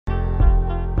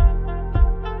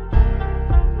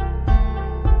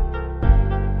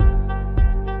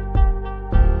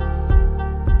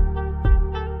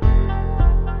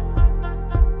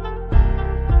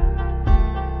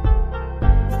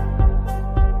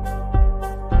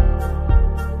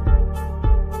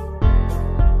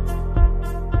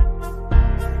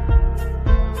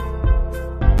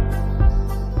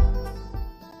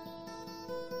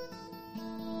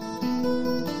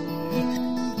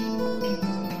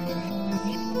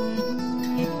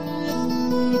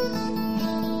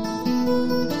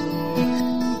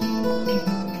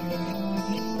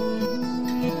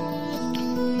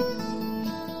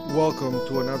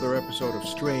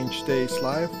Strange Days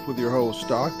Live with your host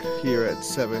Doc here at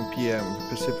 7 p.m.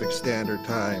 Pacific Standard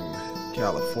Time,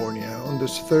 California, on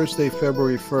this Thursday,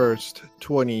 February 1st,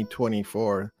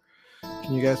 2024.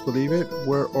 Can you guys believe it?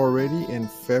 We're already in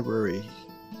February.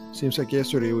 Seems like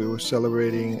yesterday we were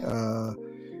celebrating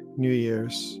New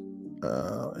Year's,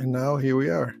 and now here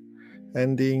we are,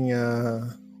 ending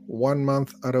 1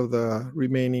 month out of the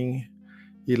remaining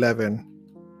 11.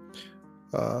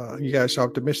 You guys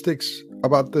optimistic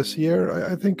about this year?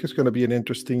 I think it's going to be an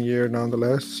interesting year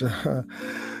nonetheless.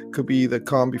 Could be the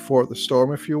calm before the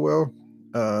storm, if you will.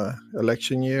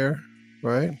 Election year,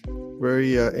 right?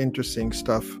 Very interesting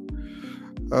stuff.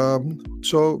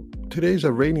 So today's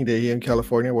a rainy day here in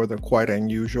California, where they're quite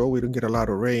unusual. We don't get a lot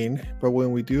of rain, but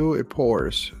when we do, it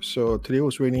pours. So today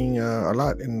was raining a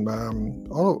lot in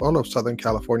all of Southern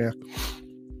California,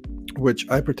 which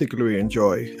I particularly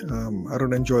enjoy. I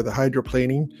don't enjoy the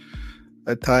hydroplaning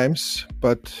at times,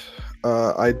 but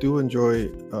I do enjoy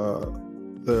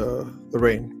the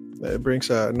rain. It brings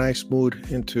a nice mood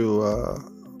into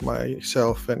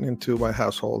myself and into my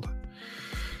household.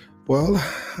 Well,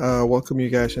 welcome you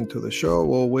guys into the show.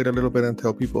 We'll wait a little bit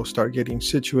until people start getting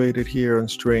situated here on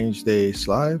Strange Days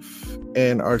Live.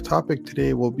 And our topic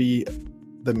today will be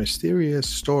the mysterious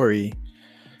story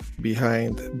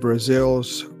behind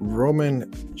Brazil's Roman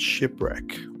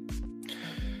shipwreck.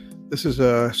 This is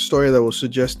a story that was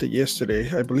suggested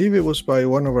yesterday. I believe it was by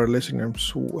one of our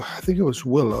listeners. I think it was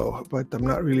Willow, but I'm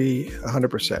not really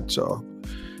 100%. So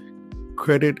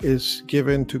credit is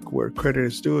given to where credit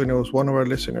is due, and it was one of our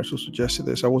listeners who suggested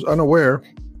this. I was unaware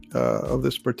of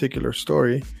this particular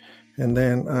story, and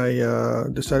then I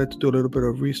decided to do a little bit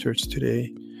of research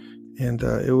today, and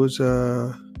it was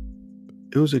a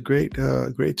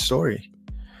great story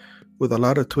with a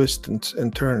lot of twists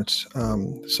and turns.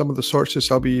 Some of the sources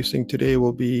I'll be using today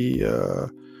will be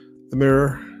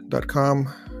themirror.com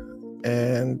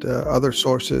and other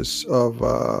sources of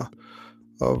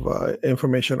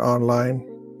information online.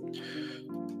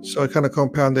 So I kind of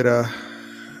compounded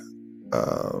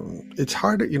it's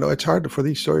hard for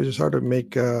these stories. It's hard to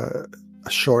make a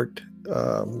short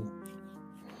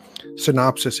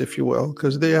synopsis, if you will,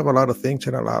 because they have a lot of things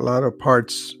and a lot of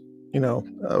parts,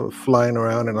 flying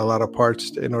around, and a lot of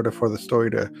parts in order for the story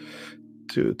to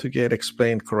get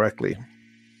explained correctly.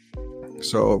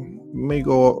 So may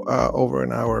go over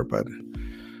an hour, but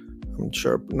I'm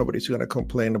sure nobody's going to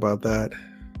complain about that.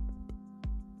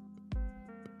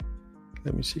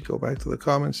 Let me see, go back to the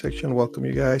comment section. Welcome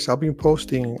you guys. I'll be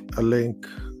posting a link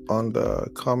on the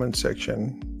comment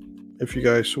section. If you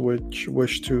guys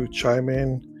wish to chime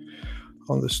in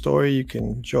on the story, you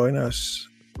can join us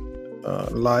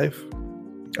live,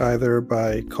 either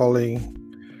by calling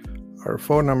our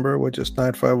phone number, which is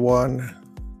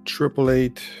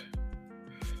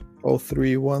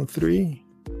 951-888-0313,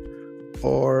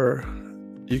 or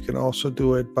you can also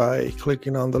do it by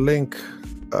clicking on the link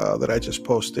that I just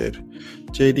posted.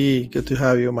 JD, good to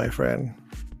have you, my friend.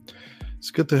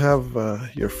 It's good to have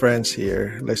your friends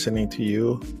here listening to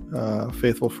you.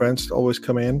 Faithful friends always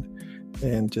come in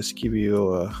and just give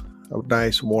you a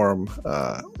nice warm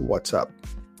what's up.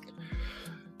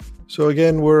 So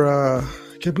again, I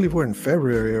can't believe we're in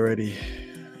February already.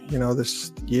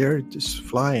 This year just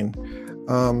flying.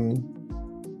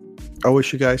 I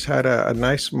wish you guys had a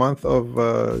nice month of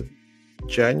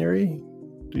January.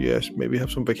 Do you guys maybe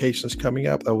have some vacations coming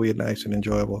up? That will be nice and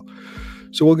enjoyable.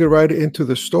 So we'll get right into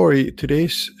the story.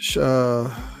 Today's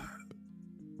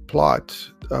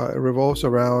plot revolves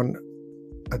around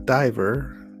a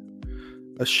diver,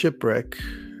 a shipwreck,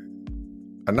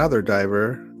 another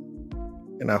diver,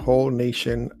 and a whole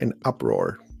nation in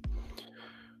uproar.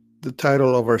 The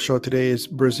title of our show today is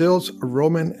Brazil's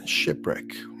Roman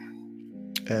Shipwreck.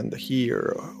 And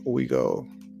here we go.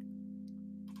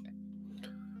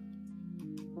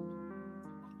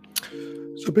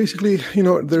 So basically,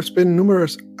 there's been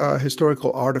numerous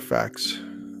historical artifacts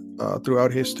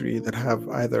throughout history that have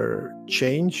either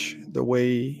changed the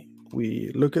way we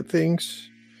look at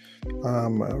things,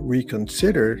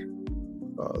 reconsidered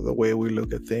the way we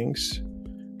look at things,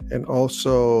 and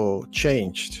also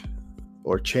change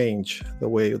the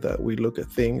way that we look at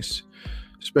things,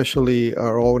 especially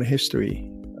our own history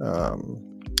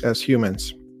as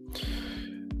humans.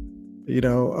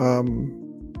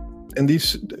 And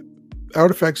these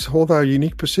artifacts hold our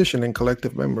unique position in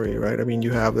collective memory, right? I mean,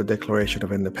 you have the Declaration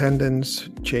of Independence,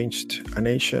 changed a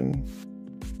nation.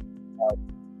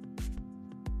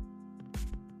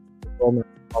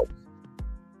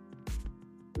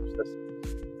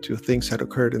 To things that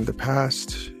occurred in the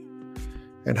past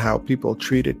and how people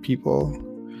treated people.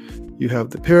 You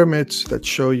have the pyramids that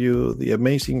show you the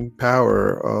amazing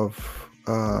power of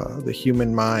the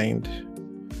human mind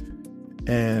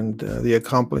and the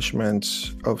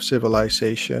accomplishments of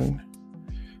civilization.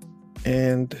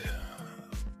 And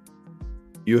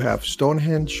you have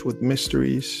Stonehenge with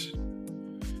mysteries.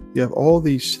 You have all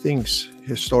these things,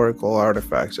 historical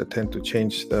artifacts that tend to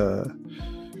change the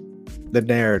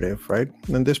narrative, right?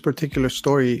 And this particular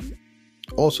story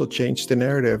also changed the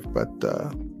narrative, but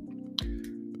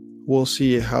we'll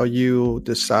see how you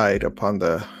decide upon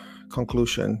the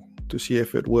conclusion to see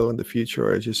if it will in the future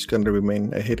or it's just going to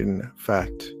remain a hidden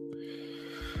fact.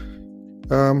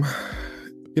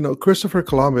 Christopher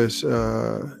Columbus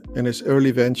and his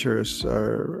early ventures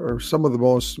are some of the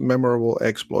most memorable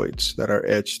exploits that are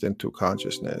etched into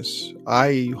consciousness.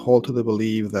 I hold to the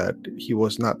belief that he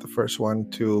was not the first one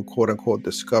to quote unquote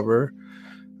discover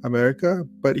America,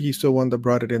 but he's the one that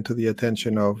brought it into the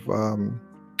attention of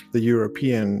the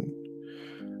Europeans,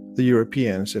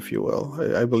 if you will.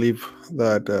 I believe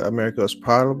that America was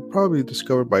probably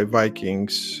discovered by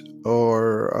Vikings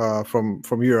or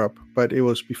from Europe, but it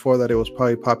was before that. It was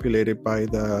probably populated by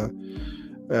the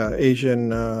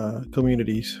Asian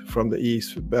communities from the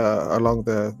east along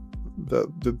the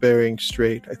Bering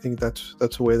Strait. I think that's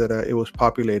the way that it was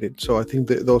populated. So I think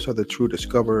those are the true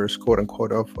discoverers, quote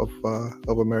unquote, of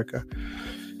America,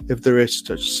 if there is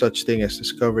such thing as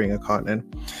discovering a continent.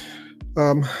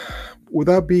 With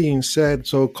that being said,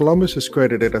 so Columbus is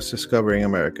credited as discovering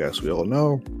America, as we all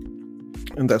know,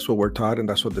 and that's what we're taught, and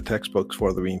that's what the textbooks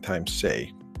for the meantime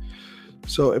say.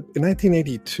 So in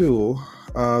 1982,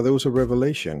 there was a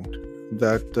revelation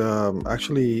that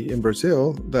actually in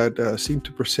Brazil that seemed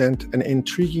to present an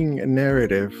intriguing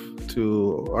narrative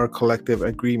to our collective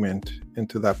agreement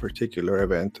into that particular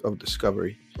event of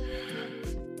discovery.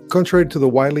 Contrary to the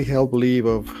widely held belief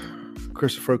of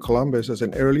Christopher Columbus as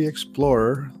an early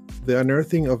explorer, the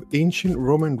unearthing of ancient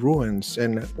Roman ruins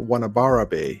in Guanabara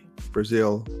Bay,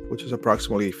 Brazil, which is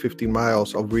approximately 15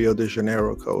 miles of Rio de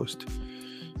Janeiro coast,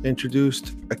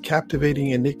 introduced a captivating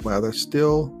enigma that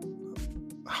still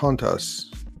haunt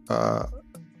us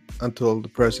until the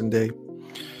present day.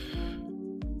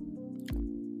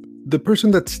 The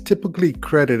person that's typically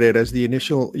credited as the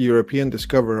initial European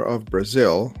discoverer of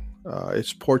Brazil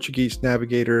is Portuguese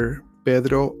navigator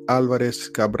Pedro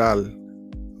Álvares Cabral,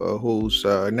 who's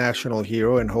a national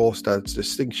hero and holds that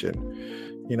distinction.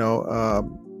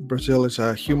 Brazil is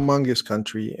a humongous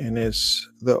country and is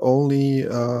the only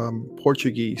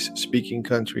Portuguese-speaking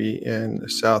country in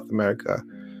South America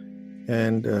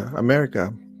and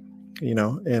America,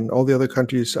 and all the other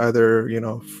countries either,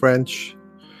 French,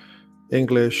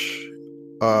 English,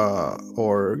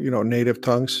 or, native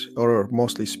tongues, or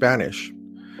mostly Spanish.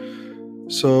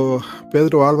 So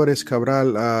Pedro Álvares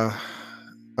Cabral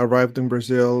arrived in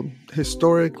Brazil.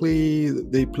 Historically,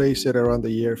 they place it around the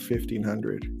year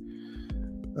 1500.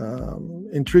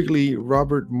 Intriguingly,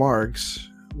 Robert Marx,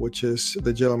 which is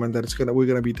the gentleman that we're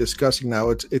gonna be discussing now,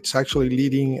 it's actually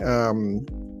leading,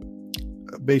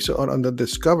 based on the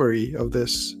discovery of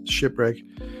this shipwreck.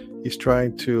 He's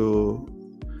trying to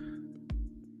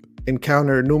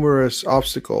encounter numerous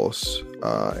obstacles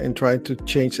and trying to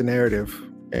change the narrative.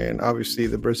 And obviously,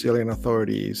 the Brazilian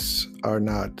authorities are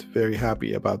not very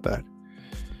happy about that.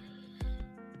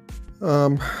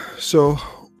 So,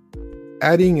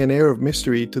 adding an air of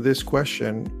mystery to this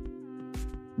question,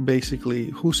 basically,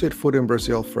 who set foot in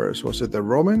Brazil first? Was it the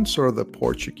Romans or the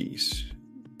Portuguese?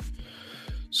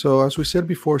 So, as we said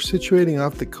before, situating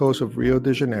off the coast of Rio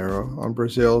de Janeiro on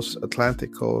Brazil's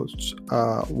Atlantic coast,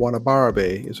 Guanabara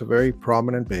Bay is a very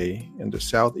prominent bay in the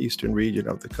southeastern region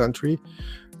of the country,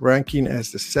 ranking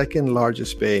as the second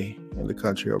largest bay in the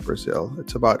country of Brazil.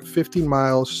 It's about 15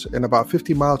 miles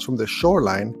from the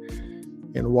shoreline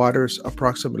in waters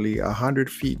approximately 100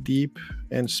 feet deep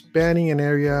and spanning an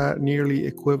area nearly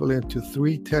equivalent to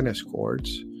 3 tennis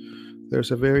courts. There's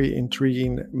a very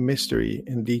intriguing mystery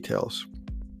in details.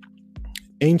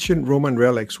 Ancient Roman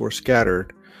relics were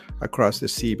scattered across the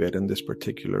seabed in this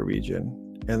particular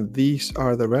region, and these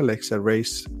are the relics that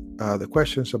raise the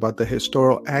questions about the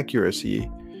historical accuracy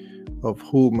of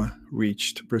whom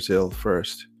reached Brazil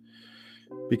first,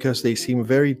 because they seem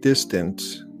very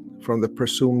distant from the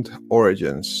presumed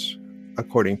origins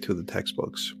according to the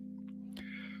textbooks.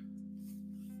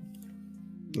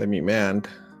 Let me man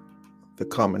the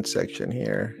comment section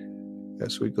here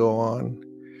as we go on.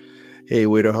 Hey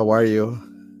Widow, how are you?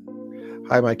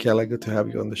 Hi Michaela, good to have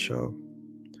you on the show.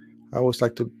 I always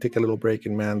like to take a little break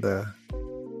and man the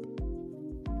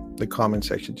comment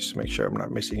section just to make sure I'm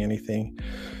not missing anything.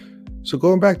 So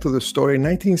going back to the story, in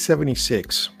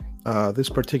 1976, this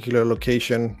particular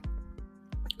location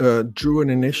drew an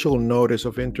initial notice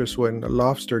of interest when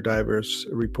lobster divers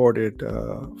reported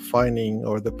finding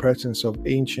or the presence of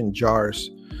ancient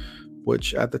jars,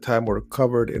 which at the time were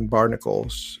covered in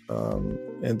barnacles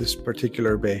in this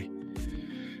particular bay.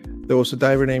 There was a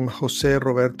diver named Jose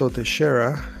Roberto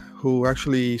Teixeira who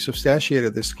actually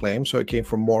substantiated this claim. So it came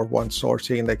from more one source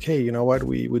saying like, hey, you know what,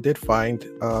 we did find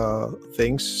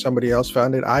things. Somebody else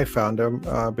found it. I found them.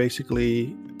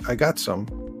 Basically, I got some.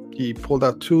 He pulled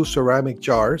out 2 ceramic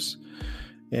jars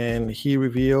and he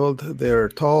revealed their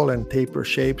tall and taper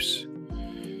shapes.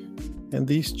 And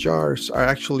these jars are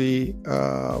actually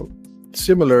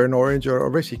similar in orange, or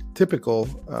basically typical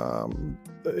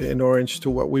in orange to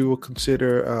what we would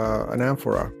consider an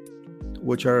amphora,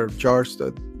 which are jars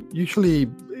that usually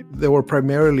they were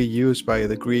primarily used by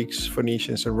the Greeks,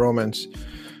 Phoenicians, and Romans,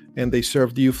 and they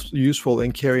served useful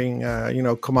in carrying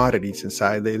commodities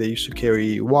inside. They used to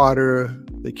carry water,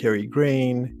 they carry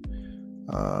grain,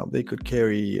 they could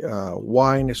carry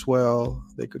wine as well,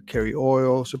 they could carry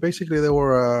oil. So basically they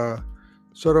were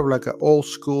sort of like an old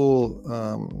school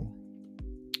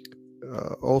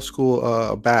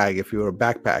bag, if you were a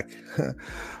backpack.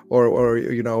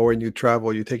 or when you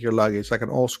travel, you take your luggage, like an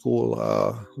old school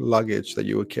luggage that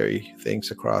you would carry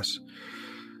things across.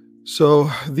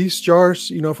 So these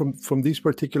jars, from these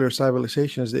particular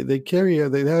civilizations, they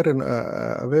had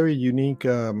a very unique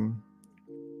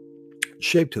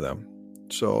shape to them.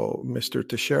 So Mr.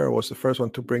 Teixeira was the first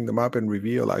one to bring them up and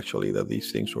reveal actually that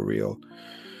these things were real.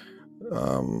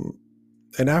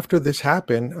 And after this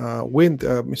happened,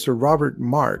 Mr. Robert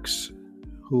Marks,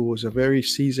 who was a very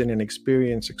seasoned and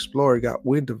experienced explorer, got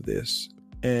wind of this.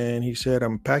 And he said,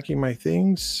 I'm packing my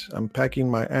things, I'm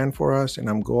packing my amphoras, and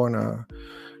I'm going to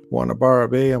Guanabara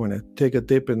Bay. I'm going to take a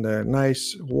dip in the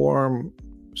nice, warm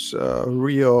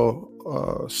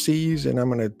Rio seas, and I'm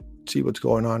going to see what's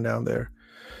going on down there.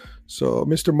 So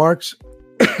Mr. Marks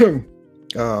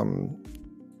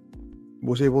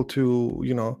was able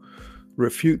to,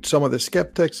 refute some of the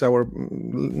skeptics that were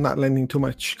not lending too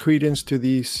much credence to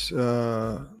these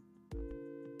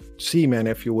seamen,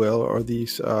 if you will, or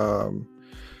these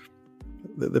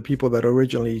the people that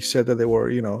originally said that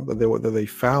that they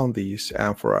found these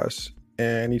amphoras.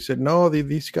 And he said, no,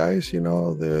 these guys,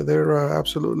 they're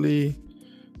absolutely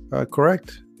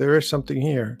correct. There is something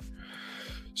here.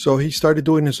 So he started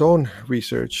doing his own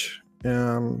research.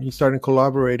 He started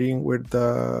collaborating with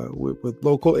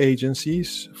local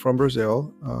agencies from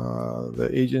Brazil. The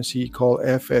agency called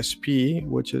FSP,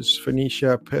 which is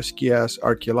Phoenicia Pesquias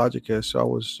Archaeologicas. So I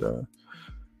was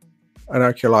an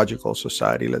archaeological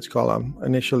society, let's call them.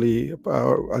 Initially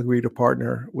agreed to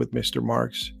partner with Mr.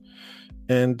 Marks.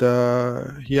 And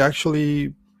he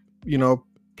actually,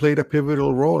 played a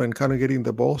pivotal role in kind of getting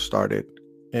the ball started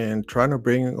and trying to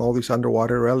bring all these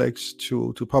underwater relics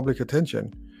to public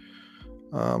attention.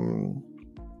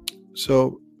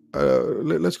 So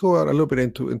let's go out a little bit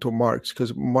into Marks,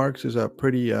 because Marks is a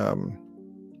pretty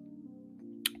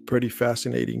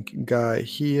fascinating guy.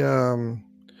 He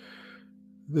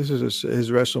this is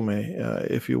his resume,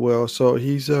 if you will. So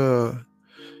he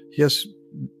has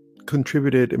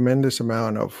contributed immense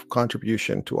amount of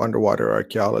contribution to underwater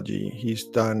archaeology. He's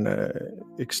done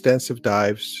extensive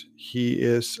dives.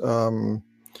 He's been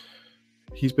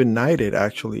knighted,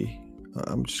 actually.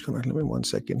 I'm just gonna let me 1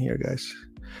 second here, guys.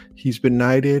 He's been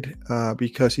knighted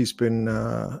because he's been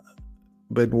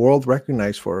world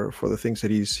recognized for the things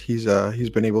that he's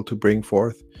been able to bring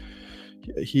forth.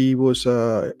 He was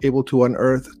able to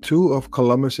unearth 2 of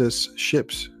Columbus's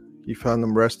ships. He found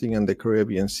them resting on the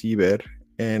Caribbean seabed,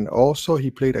 and also he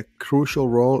played a crucial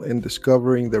role in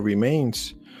discovering the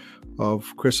remains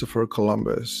of Christopher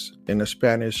Columbus in a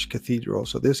Spanish cathedral.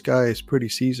 So this guy is pretty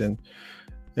seasoned.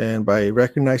 And by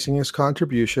recognizing his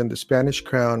contribution, the Spanish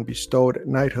crown bestowed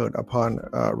knighthood upon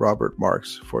Robert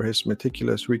Marks for his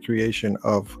meticulous recreation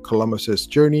of Columbus's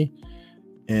journey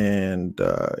and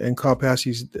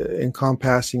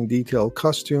encompassing detailed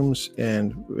costumes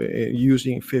and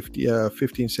using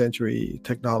 15th century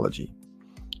technology.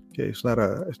 Okay, it's not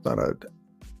an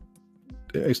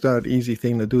easy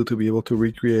thing to do, to be able to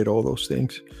recreate all those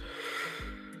things.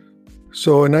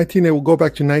 So we'll go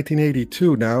back to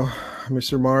 1982 now.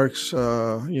 Mr. Marks,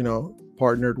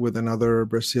 partnered with another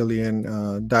Brazilian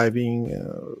diving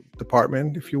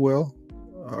department, if you will,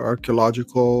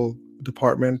 archaeological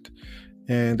department,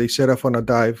 and they set off on a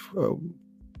dive.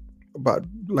 About,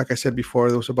 like I said before,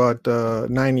 it was about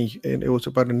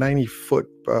 90-foot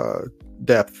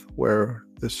depth where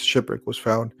this shipwreck was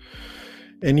found,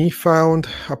 and he found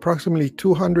approximately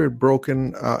 200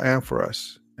 broken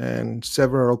amphoras and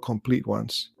several complete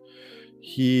ones.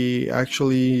 He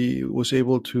actually was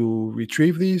able to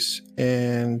retrieve these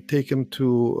and take them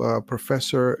to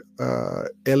Professor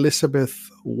Elizabeth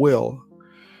Will,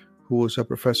 who was a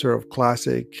professor of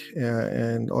classic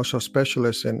and also a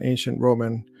specialist in ancient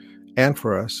Roman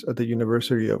amphoras at the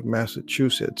University of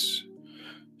Massachusetts.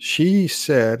 She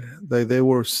said that they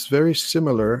were very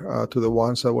similar to the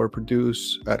ones that were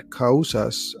produced at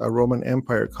Causas, a Roman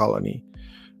Empire colony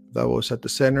that was at the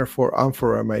center for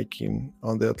amphora making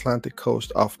on the Atlantic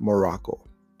coast of Morocco.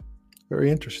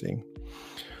 Very interesting.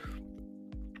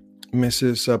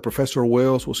 Mrs. Professor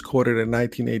Wales was quoted in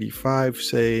 1985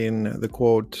 saying, the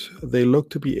quote, "They look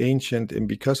to be ancient, and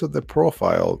because of the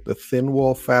profile, the thin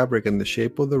wall fabric, and the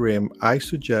shape of the rim, I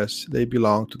suggest they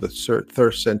belong to the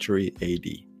 3rd century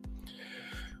AD.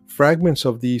 Fragments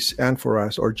of these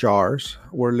amphoras or jars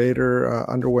were later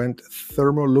underwent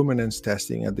thermoluminescence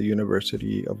testing at the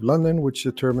University of London, which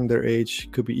determined their age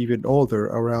could be even older,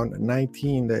 around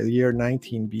the year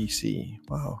 19 BC.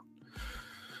 Wow.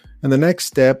 And the next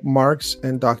step, Marks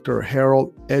and Dr.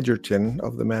 Harold Edgerton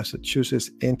of the Massachusetts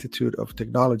Institute of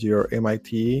Technology, or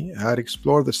MIT, had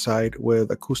explored the site with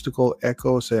acoustical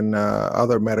echoes and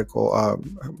other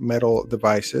metal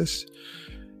devices.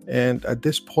 And at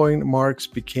this point, Marks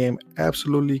became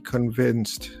absolutely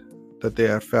convinced that they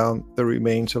had found the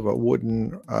remains of a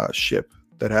wooden ship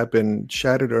that had been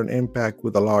shattered on impact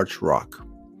with a large rock.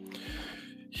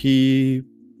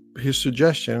 His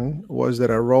suggestion was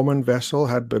that a Roman vessel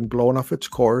had been blown off its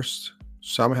course,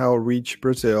 somehow reached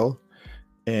Brazil,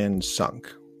 and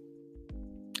sunk.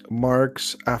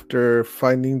 Marks, after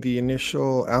finding the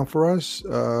initial amphoras,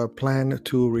 planned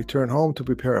to return home to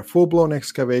prepare a full-blown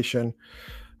excavation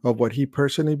of what he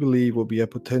personally believed would be a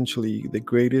potentially the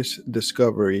greatest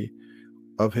discovery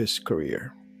of his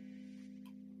career.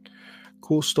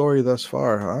 Cool story thus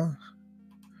far, huh?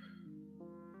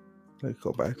 Let's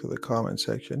go back to the comment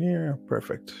section here.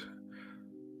 Perfect.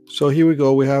 So here we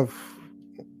go. We have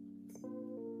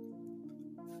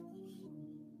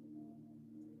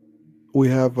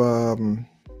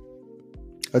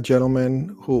a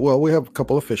gentleman who, we have a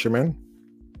couple of fishermen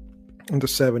in the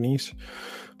 70s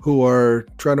who are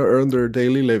trying to earn their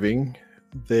daily living.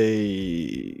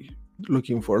 They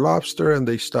looking for lobster, and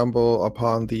they stumble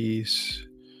upon these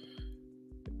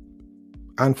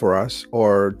amphoras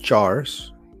or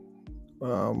jars.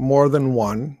 More than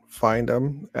one, find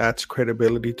them, adds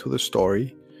credibility to the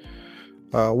story.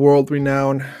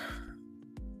 World-renowned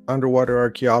underwater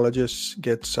archaeologist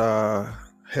gets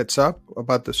heads up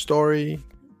about the story,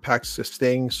 packs his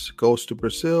things, goes to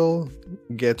Brazil,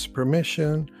 gets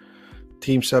permission,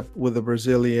 teams up with the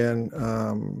Brazilian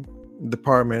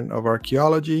Department of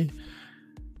Archaeology,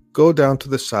 go down to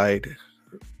the site,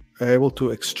 able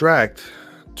to extract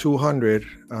 200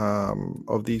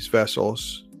 of these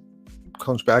vessels,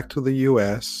 comes back to the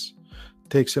U.S.,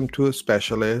 takes them to a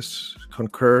specialist,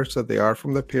 concurs that they are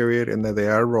from the period and that they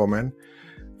are Roman.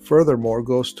 Furthermore,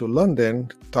 goes to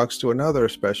London, talks to another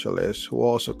specialist who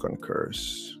also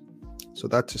concurs. So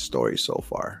that's the story so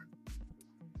far.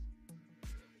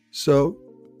 So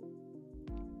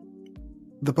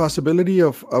the possibility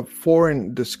of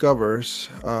foreign discoverers,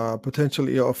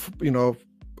 potentially of,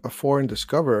 a foreign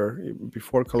discoverer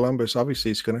before Columbus,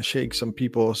 obviously is going to shake some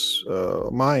people's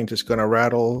minds. It's going to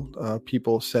rattle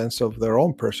people's sense of their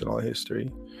own personal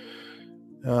history.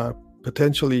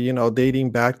 Potentially, dating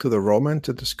back to the Romans,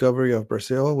 the discovery of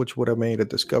Brazil, which would have made the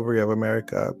discovery of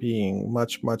America being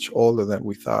much, much older than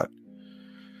we thought.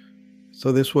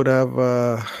 So this would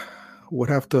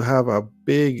have to have a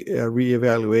big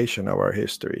reevaluation of our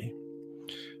history,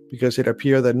 because it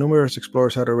appeared that numerous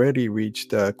explorers had already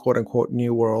reached the quote-unquote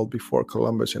New World before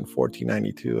Columbus in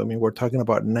 1492. I mean, we're talking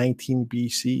about 19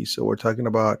 BC, so we're talking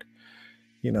about,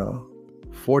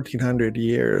 1,400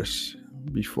 years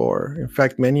before. In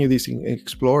fact, many of these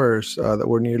explorers that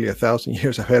were nearly 1,000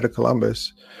 years ahead of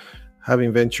Columbus,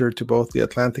 having ventured to both the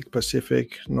Atlantic,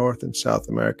 Pacific, North and South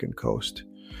American coast.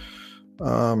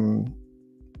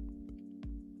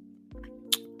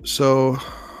 So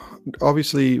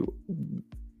obviously,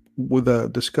 with a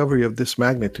discovery of this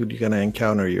magnitude, you're going to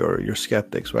encounter your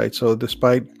skeptics, right? So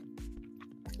despite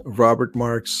Robert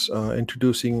Marks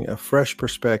introducing a fresh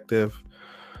perspective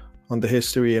on the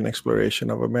history and exploration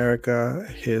of America,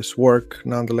 his work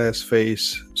nonetheless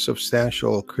faced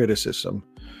substantial criticism.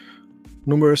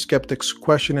 Numerous skeptics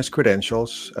question his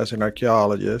credentials as an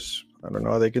archaeologist. I don't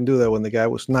know how they can do that when the guy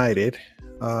was knighted,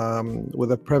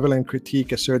 with a prevalent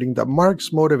critique asserting that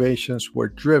Mark's motivations were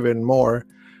driven more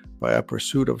by a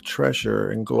pursuit of treasure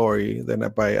and glory than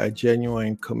by a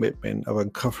genuine commitment of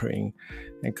uncovering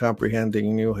and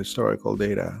comprehending new historical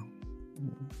data.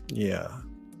 Yeah.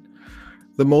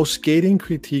 The most scathing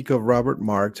critique of Robert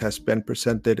Marx has been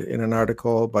presented in an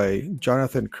article by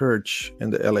Jonathan Kirch in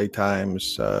the LA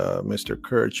Times. Mr.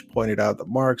 Kirch pointed out that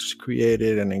Marx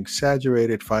created and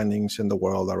exaggerated findings in the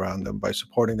world around him by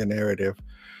supporting the narrative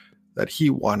that he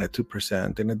wanted to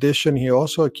present. In addition, he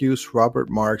also accused Robert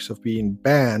Marx of being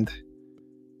banned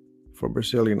from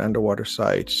Brazilian underwater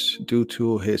sites due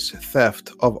to his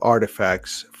theft of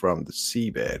artifacts from the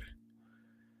seabed.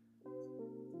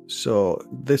 So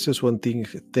this is when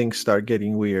things start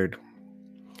getting weird.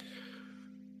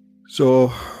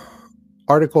 So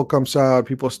article comes out,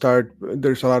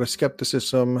 there's a lot of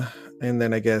skepticism, and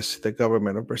then I guess the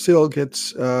government of Brazil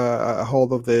gets a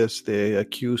hold of this. They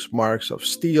accuse Marx of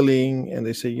stealing, and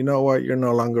they say, you know what, you're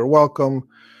no longer welcome.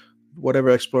 Whatever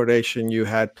exploration you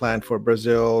had planned for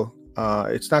Brazil,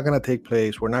 it's not going to take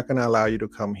place. We're not going to allow you to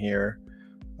come here.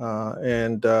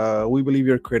 And we believe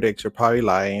your critics are probably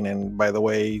lying. And by the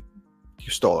way, you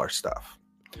stole our stuff.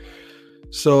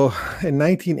 So in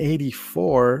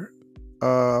 1984,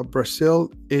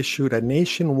 Brazil issued a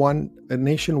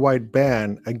nationwide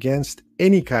ban against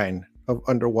any kind of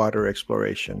underwater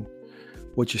exploration,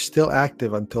 which is still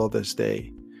active until this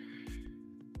day.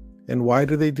 And why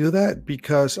do they do that?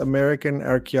 Because American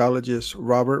archaeologist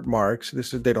Robert Marx,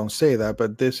 they don't say that,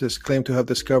 but this is claimed to have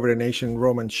discovered an ancient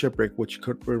Roman shipwreck which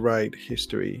could rewrite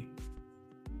history.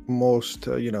 Most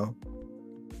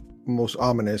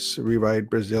ominous, rewrite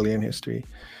Brazilian history.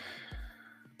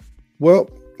 Well,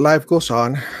 life goes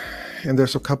on, and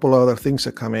there's a couple other things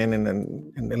that come in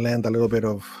and land a little bit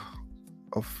of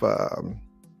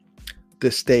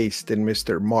distaste in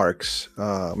Mr. Marx's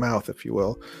mouth, if you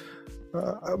will.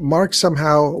 Marx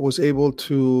somehow was able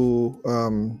to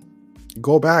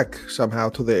go back somehow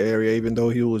to the area, even though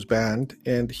he was banned,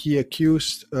 and he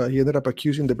ended up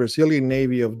accusing the Brazilian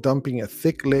Navy of dumping a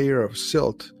thick layer of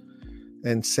silt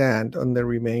and sand on the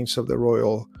remains of the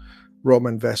Royal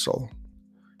Roman vessel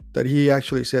that he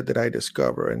actually said that I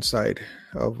discovered inside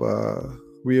of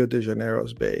Rio de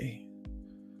Janeiro's bay.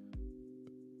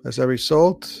 As a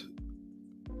result,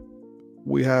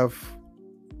 we have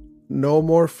no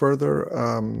more further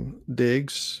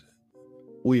digs.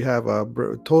 We have a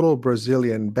total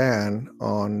Brazilian ban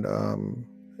on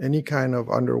any kind of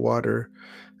underwater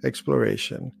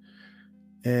exploration.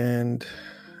 And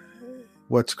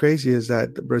what's crazy is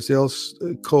that Brazil's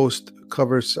coast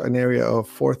covers an area of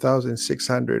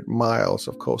 4,600 miles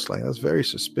of coastline. That's very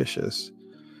suspicious.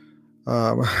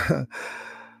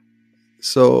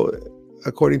 So,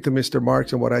 according to Mr.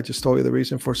 Marx and what I just told you, the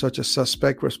reason for such a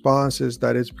suspect response is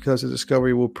that it's because the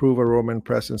discovery will prove a Roman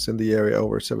presence in the area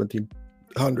over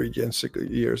 1,700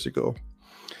 years ago.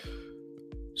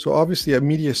 So obviously a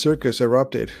media circus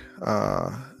erupted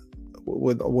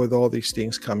with all these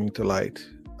things coming to light.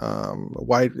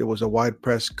 It was a wide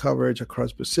press coverage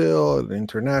across Brazil and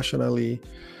internationally.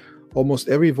 Almost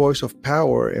every voice of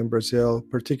power in Brazil,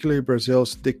 particularly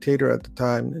Brazil's dictator at the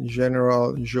time,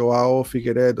 General João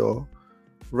Figueiredo,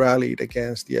 rallied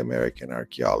against the American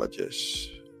archaeologists.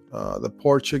 The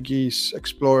Portuguese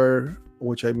explorer,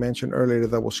 which I mentioned earlier,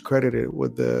 that was credited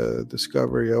with the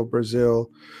discovery of Brazil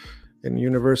and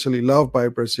universally loved by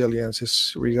Brazilians,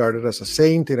 is regarded as a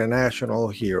saint and a national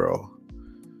hero.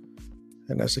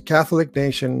 And as a Catholic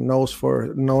nation known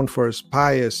for its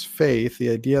pious faith, the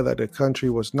idea that a country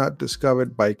was not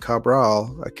discovered by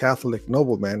Cabral, a Catholic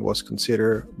nobleman, was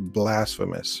considered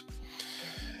blasphemous.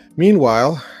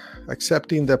 Meanwhile,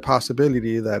 accepting the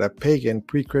possibility that a pagan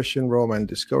pre-Christian Roman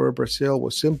discovered Brazil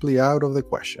was simply out of the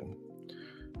question.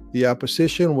 The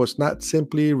opposition was not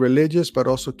simply religious, but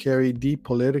also carried deep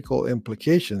political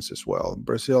implications as well.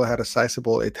 Brazil had a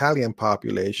sizable Italian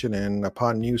population, and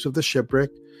upon news of the shipwreck,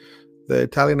 the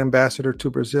Italian ambassador to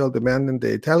Brazil demanded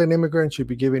the Italian immigrants should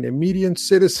be given immediate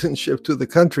citizenship to the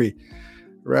country,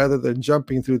 rather than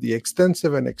jumping through the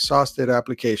extensive and exhaustive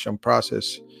application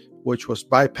process, which was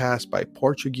bypassed by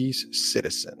Portuguese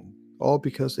citizen, all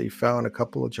because they found a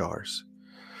couple of jars.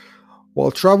 While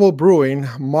trouble brewing,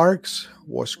 Marx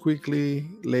was quickly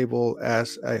labeled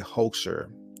as a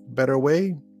hoaxer. Better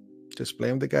way? Just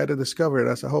blame the guy that discovered it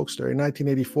as a hoaxer. In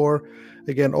 1984,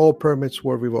 again, all permits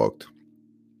were revoked,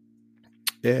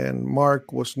 and Marx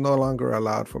was no longer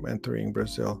allowed from entering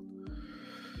Brazil.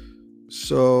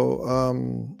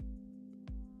 So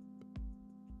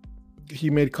he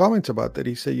made comments about that.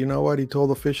 He said, you know what? He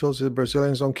told officials that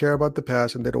Brazilians don't care about the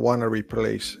past and they don't want to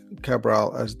replace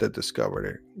Cabral as the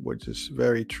discoverer, which is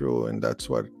very true. And that's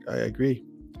what I agree.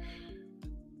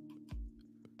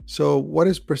 So what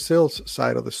is Brazil's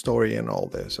side of the story in all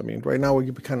this? I mean, right now we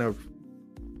kind of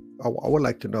I would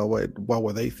like to know what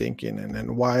were they thinking,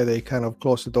 and why they kind of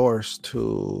closed the doors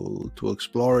to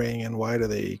exploring, and why do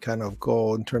they kind of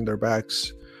go and turn their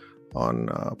backs on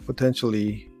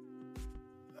potentially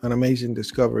an amazing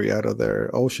discovery out of their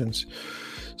oceans.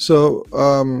 So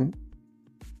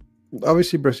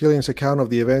obviously, Brazilians' account of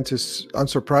the events is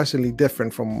unsurprisingly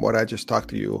different from what I just talked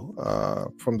to you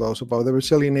from those above. The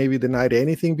Brazilian Navy denied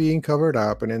anything being covered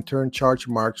up, and in turn charged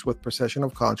Marx with possession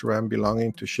of contraband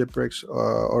belonging to shipwrecks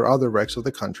or other wrecks of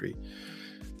the country.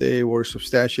 They were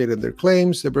substantiated their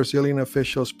claims. The Brazilian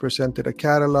officials presented a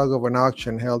catalog of an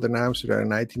auction held in Amsterdam in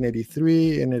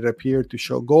 1983, and it appeared to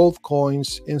show gold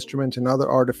coins, instruments, and other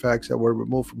artifacts that were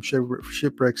removed from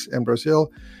shipwrecks in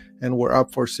Brazil and were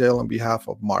up for sale on behalf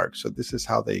of Marx. So this is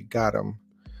how they got him.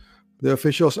 The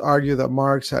officials argue that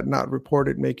Marx had not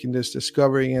reported making this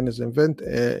discovery in his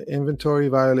inventory,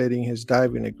 violating his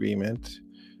diving agreement.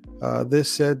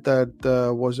 This said that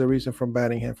was the reason for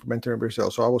banning him from entering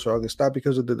Brazil. So I was wrong. It's not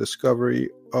because of the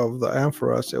discovery of the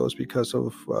amphoras. It was because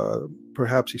of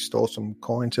perhaps he stole some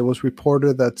coins. It was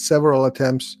reported that several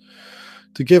attempts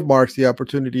to give Marx the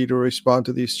opportunity to respond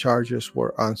to these charges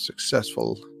were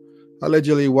unsuccessful.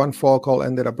 Allegedly, one phone call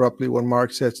ended abruptly when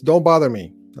Mark says, "Don't bother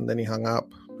me," and then he hung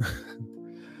up.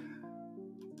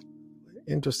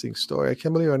 Interesting story. I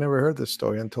can't believe I never heard this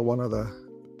story until one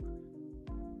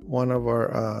of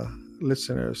our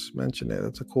listeners mentioned it.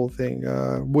 That's a cool thing.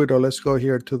 Widow, let's go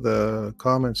here to the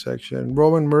comment section.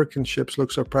 Roman merchant ships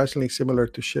look surprisingly similar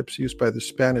to ships used by the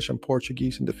Spanish and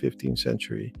Portuguese in the 15th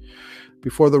century.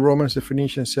 Before the Romans, the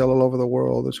Phoenicians sailed all over the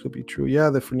world. This could be true. Yeah,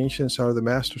 the Phoenicians are the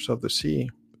masters of the sea.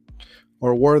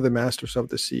 Or were the masters of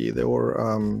the sea. They were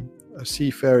a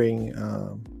seafaring,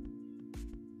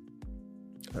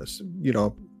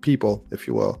 people, if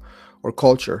you will, or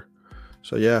culture.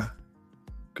 So yeah,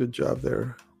 good job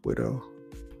there, Widow.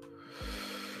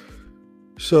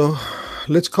 So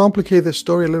let's complicate the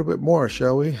story a little bit more,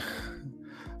 shall we?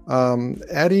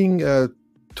 Adding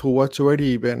to what's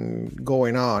already been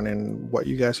going on and what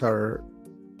you guys are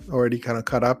already kind of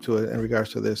caught up to it in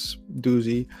regards to this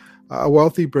doozy. A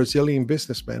wealthy Brazilian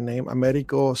businessman named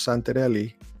Americo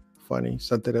Santarelli, funny,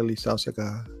 Santarelli sounds like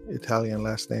an Italian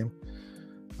last name,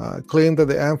 claimed that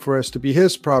the amphoras to be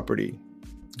his property.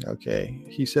 Okay,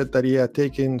 he said that he had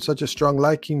taken such a strong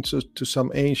liking to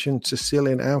some ancient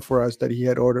Sicilian amphoras that he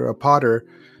had ordered a potter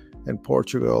in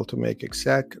Portugal to make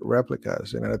exact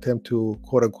replicas in an attempt to,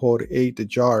 quote-unquote, aid the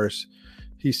jars.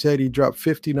 He said he dropped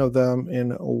 15 of them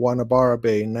in Guanabara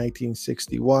Bay in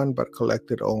 1961, but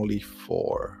collected only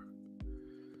 4.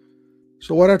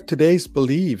 So what are today's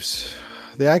beliefs?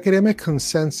 The academic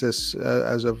consensus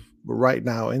as of right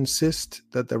now insists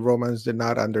that the Romans did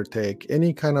not undertake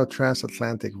any kind of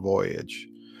transatlantic voyage.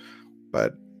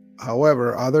 But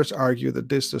however, others argue that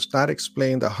this does not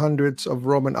explain the hundreds of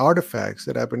Roman artifacts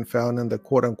that have been found in the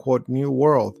quote-unquote New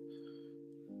World.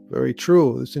 Very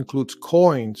true. This includes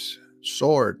coins,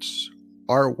 swords,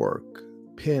 artwork,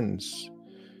 pins,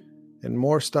 and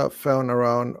more stuff found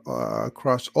around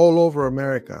across all over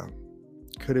America.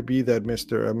 Could it be that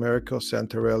Mr. Americo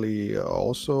Santarelli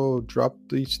also dropped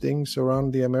these things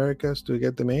around the Americas to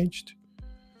get them aged?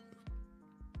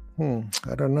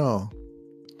 I don't know.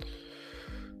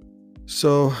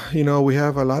 So, we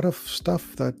have a lot of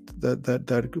stuff that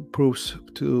proves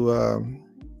to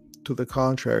the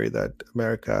contrary, that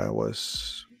America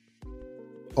was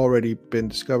already been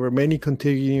discovered. Many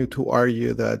continue to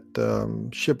argue that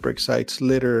shipwreck sites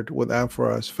littered with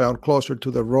amphoras found closer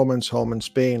to the Romans' home in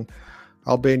Spain,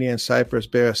 Albania, and Cyprus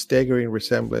bear a staggering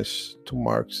resemblance to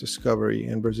Mark's discovery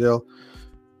in Brazil.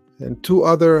 And 2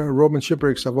 other Roman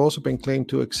shipwrecks have also been claimed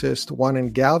to exist, one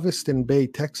in Galveston Bay,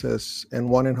 Texas, and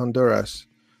one in Honduras,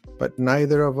 but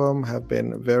neither of them have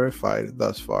been verified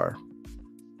thus far.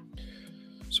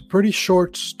 It's a pretty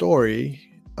short story.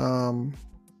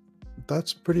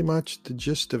 That's pretty much the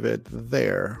gist of it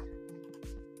there.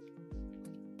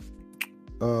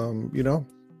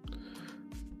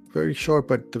 Very short,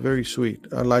 but very sweet.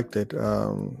 I liked it.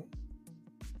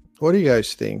 What do you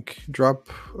guys think? Drop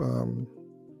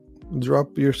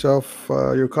yourself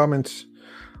your comments,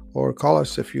 or call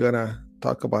us if you're gonna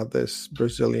talk about this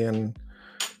Brazilian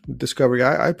discovery.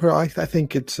 I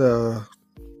think it's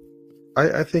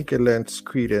I think it lends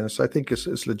credence. I think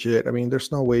it's legit. I mean,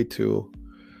 there's no way to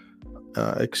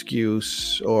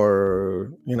excuse,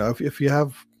 or if you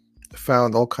have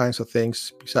found all kinds of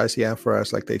things besides the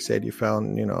amphoras, like they said, you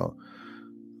found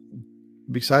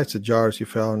besides the jars, you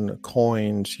found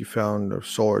coins, you found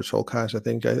swords, all kinds of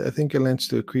things. I think it lends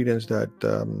to credence that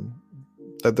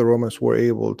that the Romans were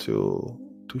able to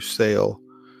sail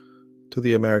to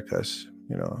the Americas.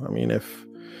 I mean, if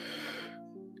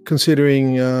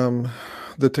considering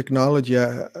the technology,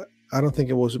 I don't think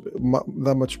it was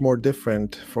that much more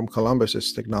different from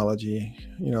Columbus's technology.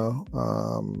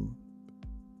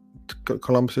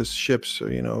 Columbus's ships,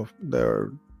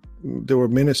 they were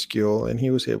minuscule, and he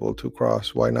was able to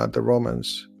cross. Why not the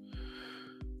Romans?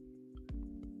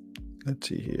 Let's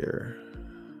see here.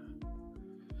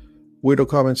 Widow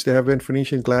comments, there have been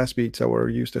Phoenician glass beads that were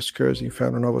used as currency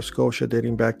found in Nova Scotia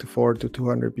dating back to 400 to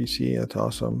 200 BC. That's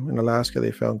awesome. In Alaska,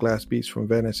 they found glass beads from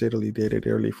Venice, Italy, dated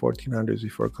early 1400s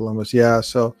before Columbus. Yeah,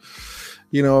 so,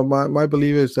 my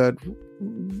belief is that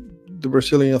the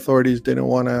Brazilian authorities didn't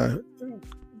want to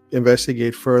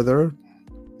investigate further.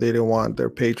 They didn't want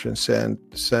their patron saint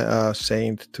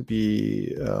to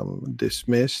be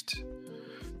dismissed.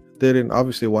 They didn't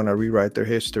obviously want to rewrite their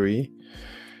history.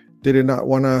 They did not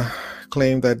want to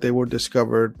claim that they were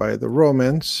discovered by the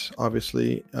Romans,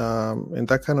 obviously, and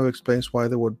that kind of explains why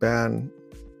they would ban,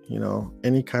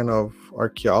 any kind of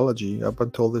archaeology up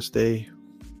until this day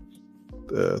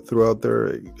throughout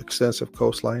their extensive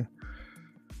coastline.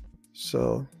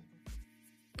 So,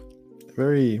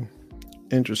 very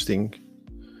interesting.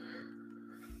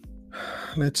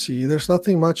 Let's see. There's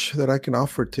nothing much that I can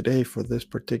offer today for this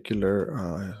particular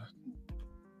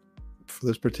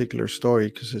story,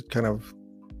 because it kind of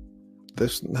they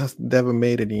haven't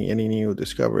made any new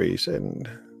discoveries, and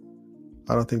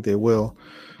I don't think they will.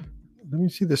 Let me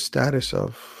see the status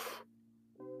of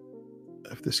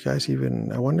if this guy's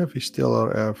even. I wonder if he's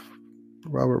still, if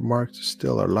Robert Marks is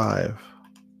still alive.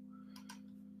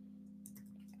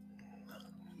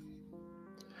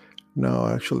 No,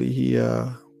 actually, he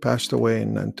passed away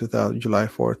in July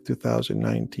 4th,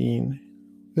 2019.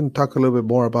 We can talk a little bit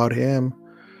more about him.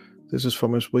 This is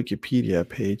from his Wikipedia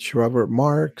page. Robert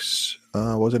Marks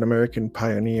was an American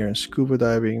pioneer in scuba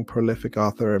diving, prolific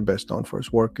author, and best known for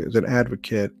his work as an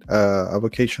advocate, a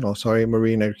vocational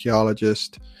marine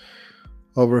archaeologist.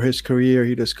 Over his career,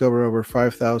 he discovered over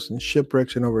 5,000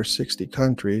 shipwrecks in over 60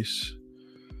 countries.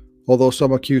 Although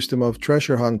some accused him of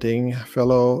treasure hunting,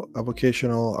 fellow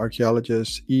vocational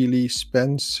archaeologist E. Lee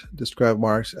Spence described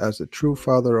Marks as the true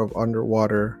father of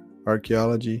underwater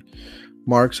archaeology.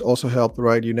 Marks also helped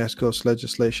write UNESCO's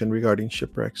legislation regarding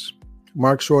shipwrecks.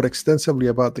 Marks wrote extensively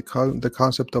about the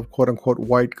concept of quote-unquote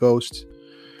white ghosts.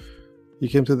 He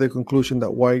came to the conclusion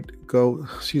that white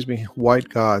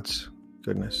gods.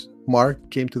 Mark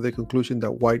came to the conclusion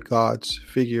that white gods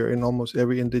figure in almost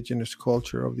every indigenous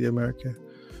culture of the America.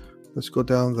 Let's go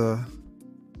down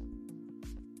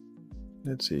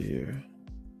let's see here.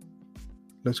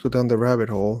 Let's go down the rabbit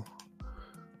hole.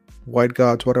 White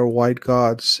gods. What are white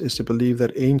gods? Is to believe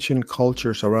that ancient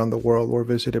cultures around the world were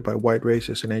visited by white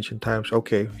races in ancient times.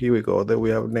 Okay, here we go. Then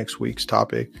we have next week's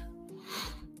topic.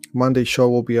 Monday's show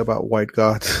will be about white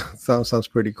gods. Sounds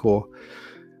pretty cool.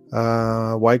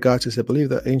 White gods is to believe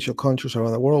that ancient cultures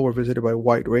around the world were visited by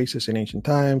white races in ancient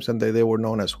times, and they were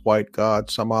known as white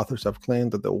gods. Some authors have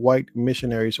claimed that the white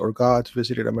missionaries or gods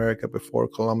visited America before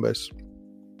Columbus.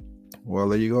 Well,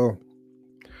 there you go.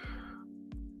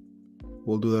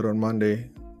 We'll do that on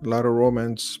Monday. A lot of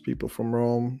Romans, people from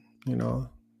Rome,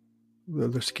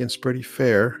 their skin's pretty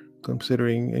fair,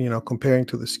 considering, comparing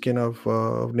to the skin of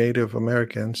Native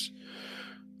Americans.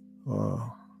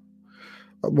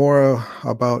 More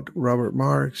about Robert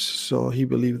Marks. So he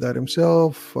believed that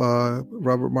himself.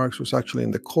 Robert Marks was actually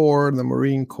in the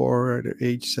Marine Corps at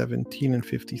age 17 and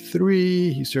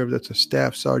 53. He served as a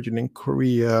staff sergeant in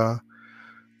Korea,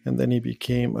 and then he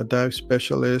became a dive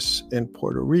specialist in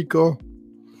Puerto Rico.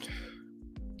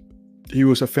 He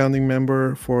was a founding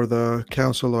member for the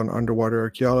Council on Underwater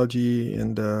Archaeology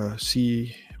and the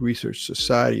Sea Research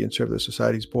Society, and served the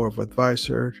Society's Board of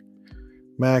Advisors.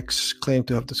 Max claimed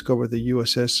to have discovered the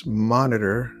USS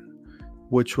Monitor,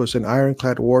 which was an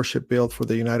ironclad warship built for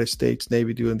the United States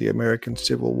Navy during the American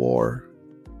Civil War.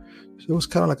 So it was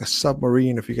kind of like a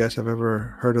submarine, if you guys have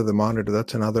ever heard of the Monitor.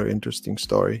 That's another interesting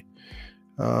story.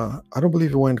 I don't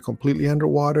believe it went completely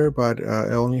underwater, but it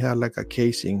only had like a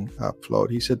casing afloat.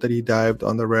 He said that he dived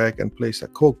on the wreck and placed a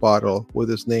Coke bottle with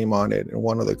his name on it in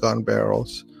one of the gun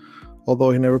barrels, although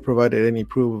he never provided any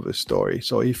proof of his story.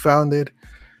 So he found it.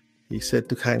 He said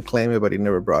to kind of claim it, but he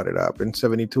never brought it up. In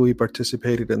 1972, he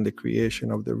participated in the creation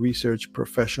of the research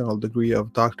professional degree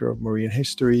of Doctor of Marine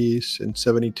Histories. In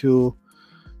 1972,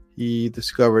 he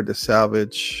discovered the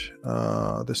salvage,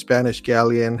 the Spanish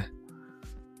galleon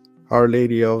Our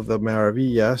Lady of the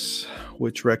Maravillas,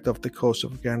 which wrecked off the coast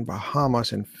of Grand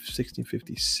Bahamas in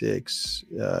 1656.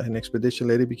 An expedition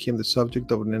later became the subject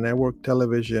of a network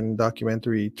television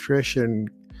documentary,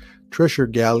 Treasure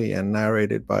Galleon,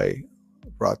 narrated by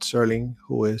Rod Serling,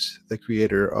 who is the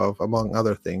creator of, among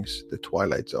other things, The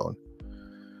Twilight Zone.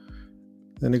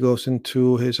 Then it goes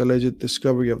into his alleged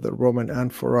discovery of the Roman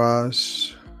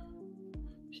amphoras.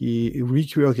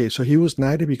 So he was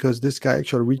knighted because this guy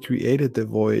actually recreated the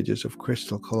voyages of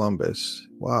Crystal Columbus.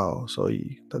 Wow. So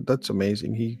that's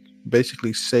amazing. He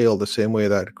basically sailed the same way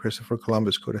that Christopher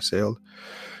Columbus could have sailed.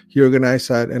 He organized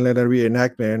that and led a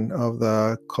reenactment of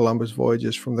the Columbus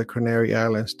voyages from the Canary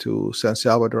Islands to San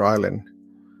Salvador Island,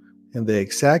 and the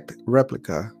exact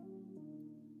replica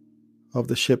of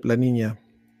the ship La Nina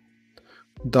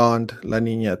donned La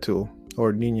Nina 2,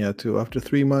 or Nina 2. After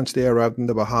 3 months, they arrived in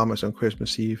the Bahamas on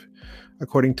Christmas Eve.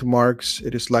 According to Marx,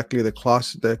 it is likely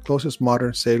the closest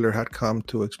modern sailor had come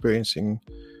to experiencing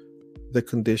the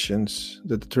conditions,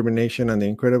 the determination, and the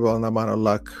incredible amount of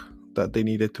luck that they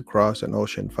needed to cross an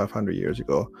ocean 500 years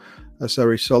ago. As a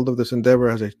result of this endeavor,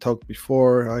 as I talked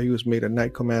before, he was made a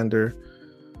knight commander.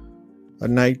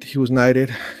 He was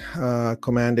knighted,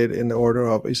 commanded in the order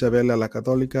of Isabella la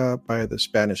Católica by the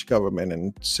Spanish government.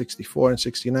 In 64 and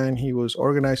 69, he was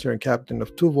organizer and captain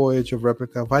of 2 voyages of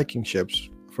replica Viking ships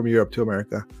from Europe to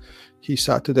America. He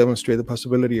sought to demonstrate the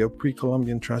possibility of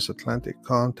pre-Columbian transatlantic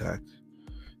contact.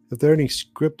 If there are any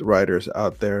script writers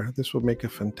out there, this would make a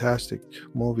fantastic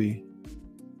movie.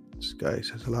 This guy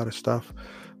says a lot of stuff.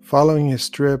 Following his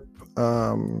trip,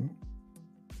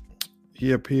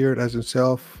 he appeared as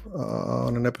himself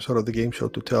on an episode of the game show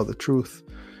To Tell the Truth.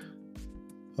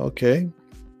 Okay.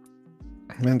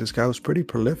 Man, this guy was pretty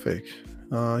prolific.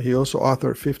 He also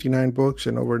authored 59 books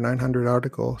and over 900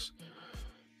 articles.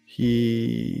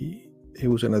 He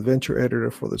was an adventure editor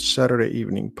for the Saturday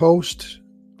Evening Post,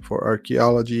 for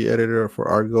archaeology editor for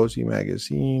Argosy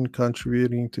magazine,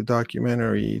 contributing to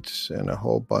documentaries and a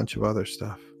whole bunch of other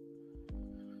stuff.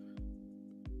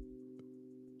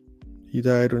 He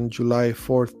died on July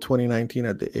 4th, 2019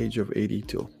 at the age of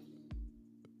 82.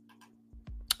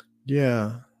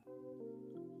 Yeah.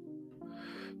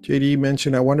 JD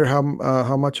mentioned, I wonder how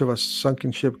much of a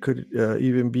sunken ship could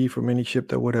even be from any ship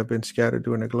that would have been scattered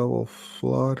during a global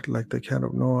flood, like the Count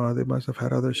of Noah. They must have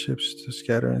had other ships to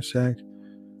scatter and sank.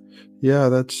 Yeah,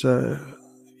 that's,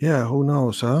 who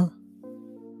knows, huh?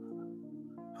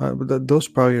 But those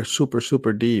probably are super,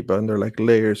 super deep, and they're like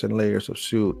layers and layers of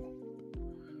soot.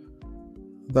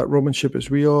 That Roman ship is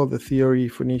real. The theory,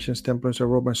 Phoenicians, Templars,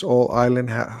 and Romans all island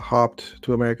hopped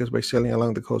to Americas by sailing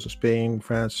along the coast of Spain,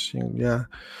 France.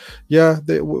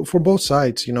 For both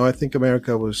sides. I think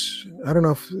America was. I don't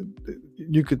know if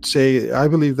you could say. I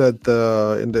believe that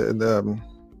in the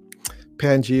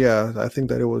Pangea, I think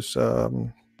that it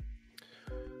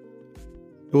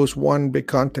was one big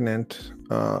continent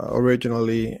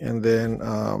originally, and then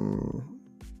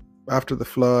after the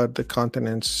flood, the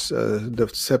continents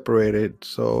separated.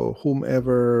 So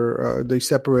whomever they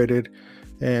separated,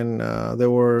 and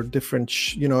there were different,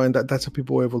 and that's how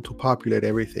people were able to populate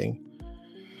everything.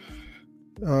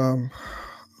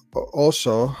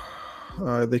 Also,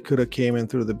 they could have came in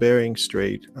through the Bering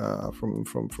Strait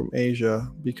from Asia,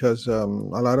 because a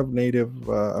lot of Native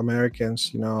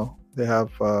Americans, they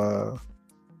have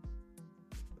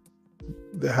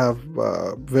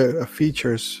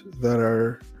features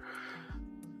that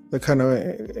kind of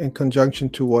in conjunction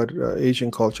to what Asian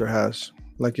culture has.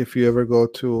 Like if you ever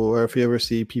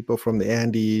see people from the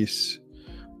Andes,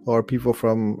 or people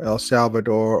from El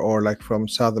Salvador, or like from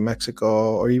southern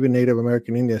Mexico, or even Native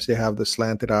American Indians, they have the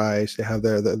slanted eyes. They have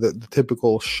the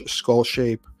typical skull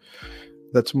shape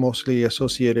that's mostly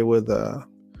associated with the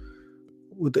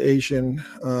Asian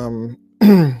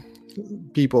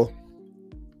people.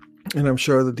 And I'm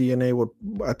sure the DNA would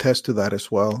attest to that as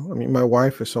well. I mean, my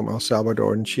wife is from El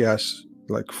Salvador, and she has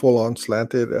like full-on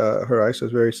slanted. Her eyes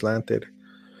is very slanted.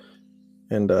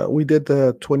 And we did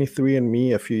the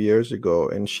 23andMe a few years ago,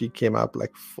 and she came up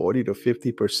like 40 to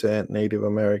 50% Native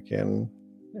American.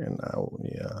 And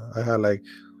I had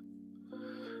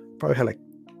probably had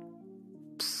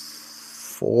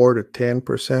 4 to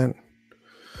 10%.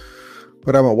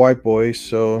 But I'm a white boy,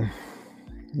 so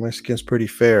my skin's pretty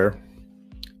fair.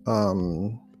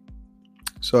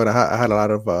 So I had a lot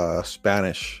of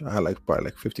Spanish. I had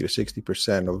probably 50 to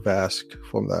 60% of Basque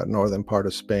from the northern part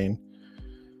of Spain.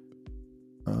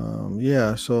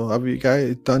 So have you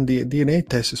guys done the DNA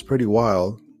test? Is pretty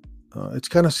wild. It's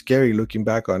kind of scary looking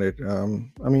back on it.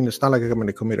 I mean, it's not like I'm going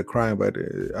to commit a crime, but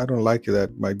I don't like it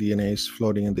that my DNA is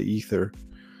floating in the ether.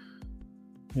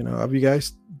 Have you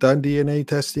guys done DNA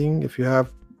testing? If you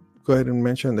have, go ahead and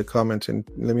mention in the comments and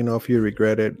let me know if you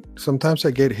regret it. Sometimes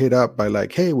I get hit up by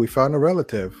hey, we found a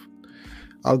relative.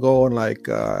 I'll go on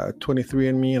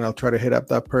 23andMe and I'll try to hit up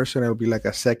that person. It'll be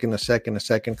a second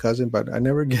cousin, but I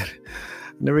never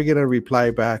get a reply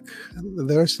back.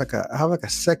 There's I have a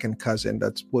second cousin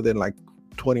that's within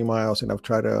 20 miles, and I've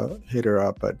tried to hit her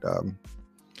up, but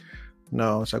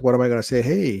no, it's like, what am I going to say?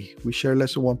 Hey, we share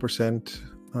less than 1%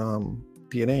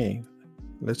 DNA.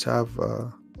 Let's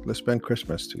spend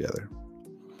Christmas together.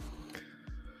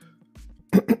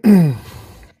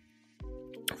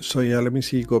 So yeah, let me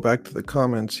see. Go back to the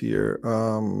comments here.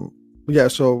 Yeah,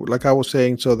 so like I was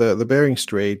saying, so the Bering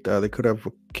Strait, they could have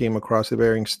came across the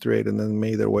Bering Strait and then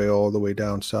made their way all the way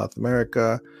down South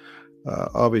America.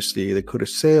 Obviously, they could have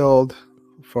sailed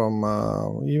from.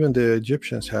 Even the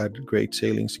Egyptians had great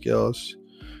sailing skills,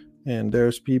 and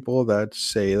there's people that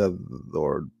say that,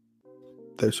 or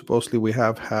there supposedly we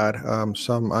have had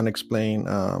some unexplained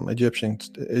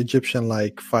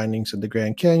Egyptian-like findings in the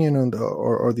Grand Canyon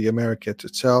or the Americas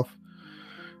itself.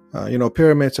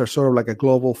 Pyramids are sort of like a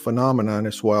global phenomenon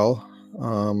as well.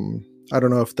 I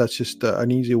don't know if that's just an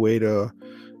easy way to,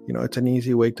 it's an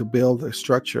easy way to build a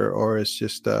structure, or it's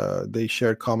just they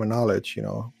shared common knowledge.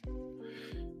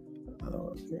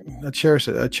 A chair's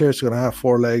going to have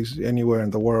 4 legs anywhere in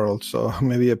the world, so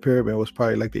maybe a pyramid was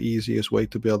probably like the easiest way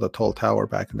to build a tall tower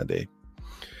back in the day.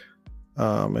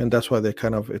 And that's why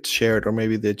it's shared, or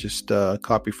maybe they just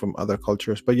copy from other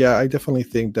cultures. But yeah, I definitely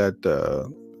think that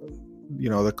the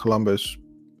Columbus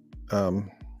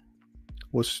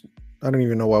was, I don't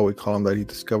even know why we call him that. He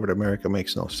discovered America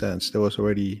makes no sense. There was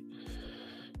already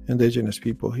indigenous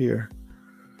people here.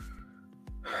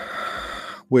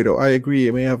 Widow, I agree.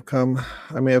 I may have come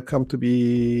to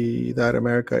be that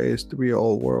America is the real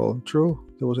old world. True.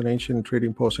 There was an ancient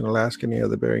trading post in Alaska near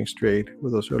the Bering Strait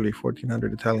with those early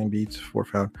 1400 Italian beads were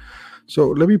found.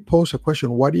 So let me pose a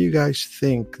question. Why do you guys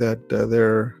think that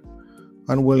they're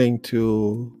unwilling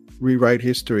to rewrite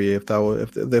history if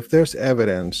there's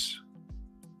evidence,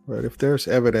 right? If there's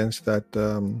evidence that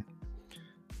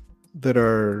that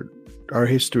our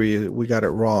history, we got it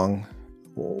wrong,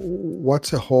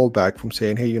 what's a holdback from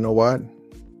saying, hey, you know what,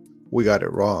 we got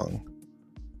it wrong?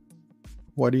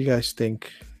 What do you guys think?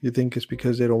 You think it's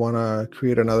because they don't want to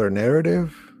create another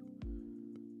narrative?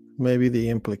 Maybe the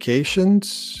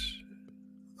implications?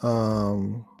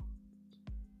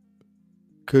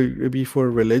 Could it be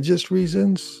for religious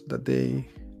reasons that they?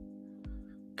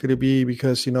 Could it be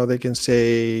because they can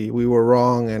say we were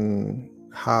wrong and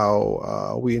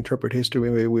how we interpret history?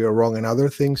 Maybe we were wrong in other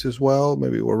things as well.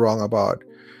 Maybe we're wrong about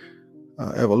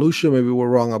evolution. Maybe we're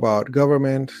wrong about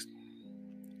government.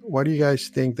 Why do you guys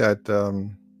think that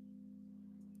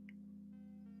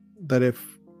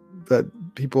that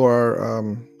people are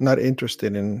not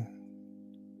interested in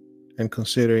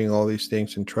considering all these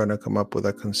things and trying to come up with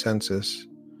a consensus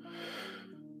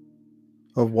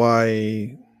of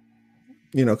why,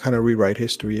 kind of rewrite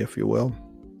history, if you will?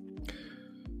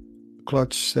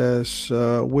 Clutch says,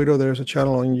 Widow, there's a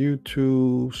channel on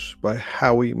YouTube by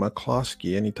Howie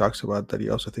McCloskey, and he talks about that he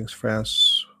also thinks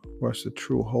France was the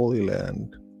true Holy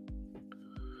Land.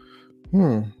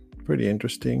 Pretty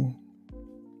interesting.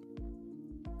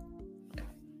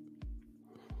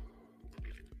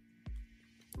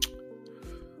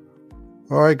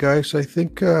 All right, guys, I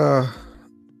think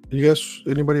you guys,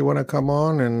 anybody want to come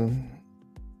on and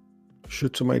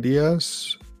shoot some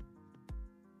ideas?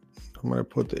 I'm going to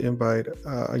put the invite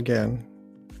again,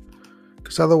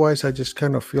 because otherwise I just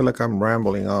kind of feel like I'm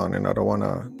rambling on, and I don't want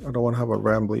to have a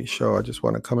rambling show. I just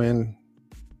want to come in,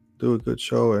 do a good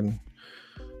show, and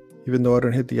even though I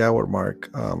don't hit the hour mark,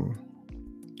 I want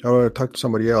to talk to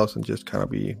somebody else and just kind of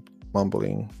be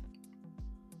mumbling.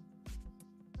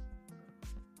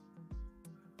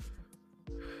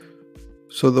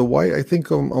 So I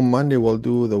think on Monday we'll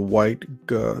do the white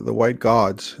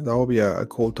gods. That will be a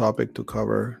cool topic to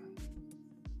cover.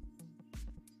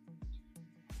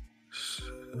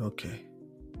 Okay.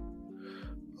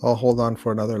 I'll hold on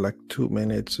for another 2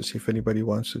 minutes to see if anybody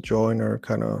wants to join or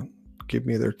kind of give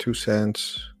me their 2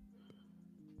 cents.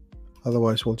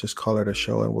 Otherwise, we'll just call it a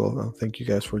show, and we'll thank you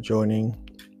guys for joining.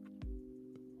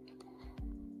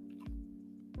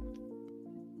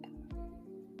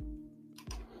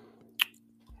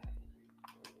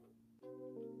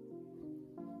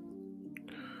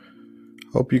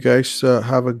 Hope you guys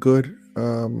have a good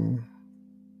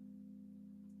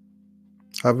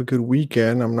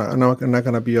weekend. I'm not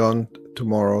gonna be on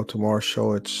tomorrow's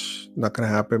show. It's not gonna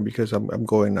happen because I'm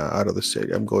going out of the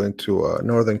city. I'm going to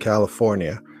Northern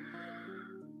California,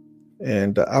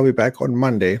 and I'll be back on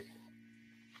Monday,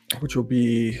 which will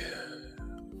be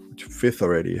 5th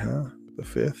already, huh? The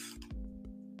 5th.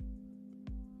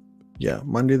 Yeah,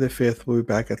 Monday the 5th. We'll be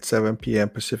back at 7 p.m.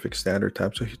 Pacific Standard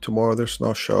Time. So tomorrow there's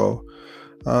no show.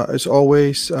 As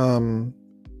always,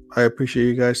 I appreciate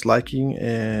you guys liking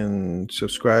and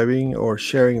subscribing or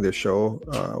sharing the show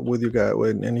with you guys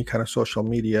with any kind of social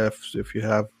media. If you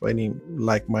have any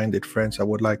like-minded friends that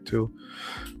would like to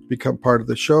become part of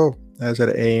the show, as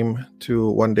an aim to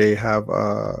one day have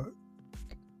a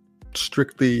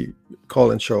strictly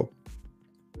call-in show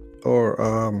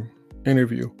or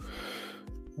interview.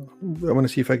 I want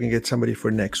to see if I can get somebody for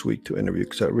next week to interview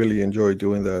because I really enjoy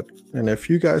doing that. And if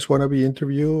you guys want to be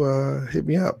interviewed, hit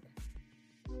me up.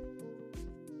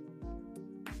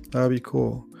 That'd be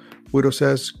cool. Widow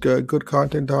says, good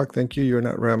content, Doc. Thank you. You're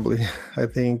not rambling. I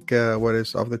think what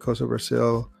is off the coast of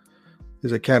Brazil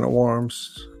is a can of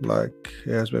worms, like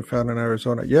it has been found in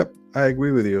Arizona. Yep, I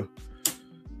agree with you.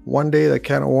 One day that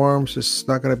can of worms is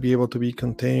not going to be able to be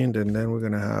contained, and then we're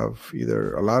going to have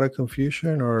either a lot of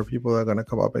confusion or people are going to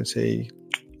come up and say,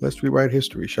 let's rewrite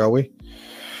history, shall we?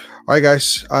 All right,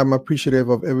 guys, I'm appreciative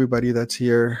of everybody that's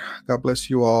here. God bless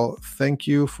you all. Thank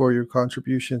you for your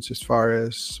contributions as far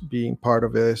as being part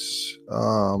of this.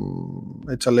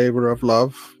 It's a labor of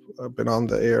love. I've been on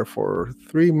the air for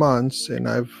 3 months, and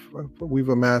we've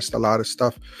amassed a lot of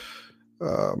stuff.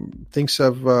 Things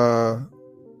have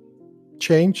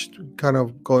changed, kind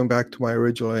of going back to my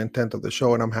original intent of the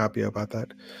show, and I'm happy about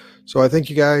that. So I thank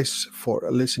you guys for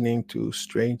listening to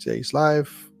Strange Days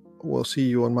Live. We'll see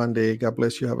you on Monday. God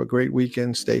bless you. Have a great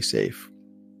weekend. Stay safe.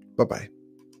 Bye-bye.